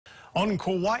On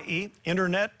Kauai,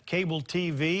 internet, cable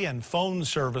TV, and phone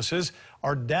services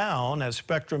are down as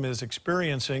Spectrum is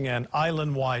experiencing an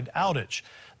island-wide outage.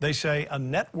 They say a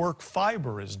network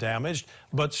fiber is damaged,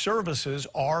 but services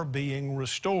are being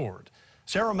restored.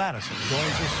 Sarah Madison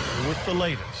joins us with the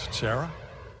latest. Sarah?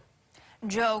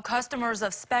 Joe, customers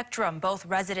of Spectrum, both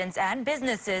residents and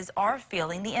businesses, are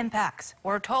feeling the impacts.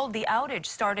 We're told the outage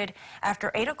started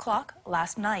after 8 o'clock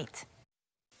last night.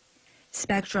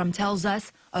 Spectrum tells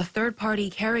us a third-party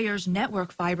carrier's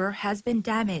network fiber has been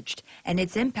damaged, and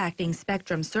it's impacting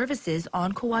Spectrum services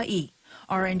on Kauai.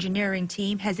 Our engineering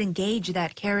team has engaged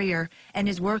that carrier and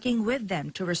is working with them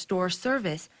to restore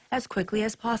service as quickly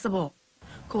as possible.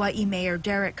 Kauai Mayor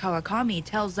Derek Kawakami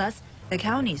tells us the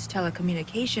county's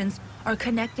telecommunications are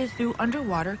connected through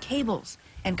underwater cables,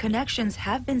 and connections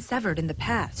have been severed in the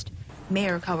past.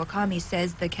 Mayor Kawakami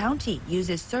says the county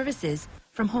uses services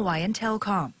from Hawaiian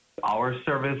Telecom. Our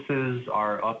services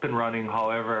are up and running.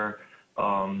 However,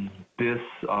 this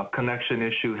connection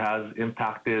issue has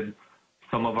impacted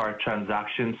some of our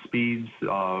transaction speeds,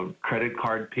 credit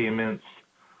card payments.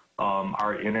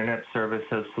 Our internet service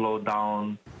has slowed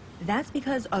down. That's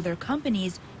because other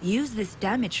companies use this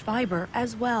damaged fiber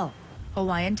as well.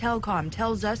 Hawaiian Telecom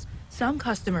tells us some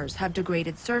customers have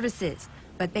degraded services,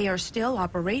 but they are still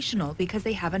operational because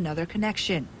they have another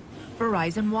connection.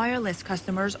 Verizon Wireless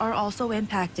customers are also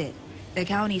impacted. The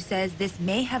county says this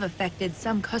may have affected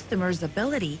some customers'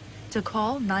 ability to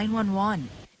call 911.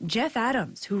 Jeff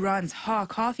Adams, who runs Ha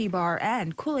Coffee Bar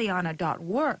and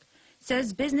Kuleana.work,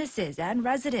 says businesses and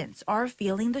residents are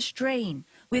feeling the strain,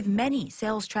 with many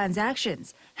sales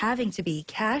transactions having to be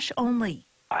cash only.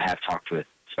 I have talked with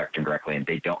Spectrum directly, and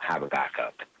they don't have a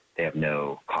backup. They have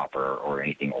no copper or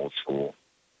anything old school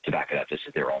to back it up. This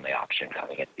is their only option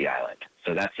coming into the island.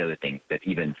 So that's the other thing, that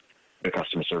even the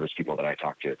customer service people that I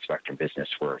talked to at Spectrum Business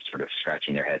were sort of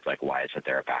scratching their heads like, why isn't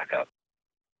there a backup?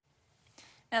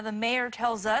 Now, the mayor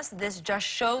tells us this just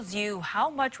shows you how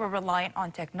much we're reliant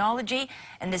on technology,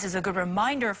 and this is a good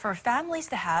reminder for families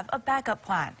to have a backup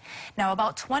plan. Now,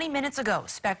 about 20 minutes ago,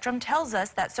 Spectrum tells us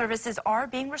that services are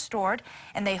being restored,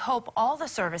 and they hope all the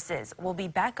services will be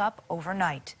back up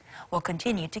overnight. We'll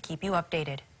continue to keep you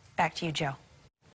updated. Back to you, Joe.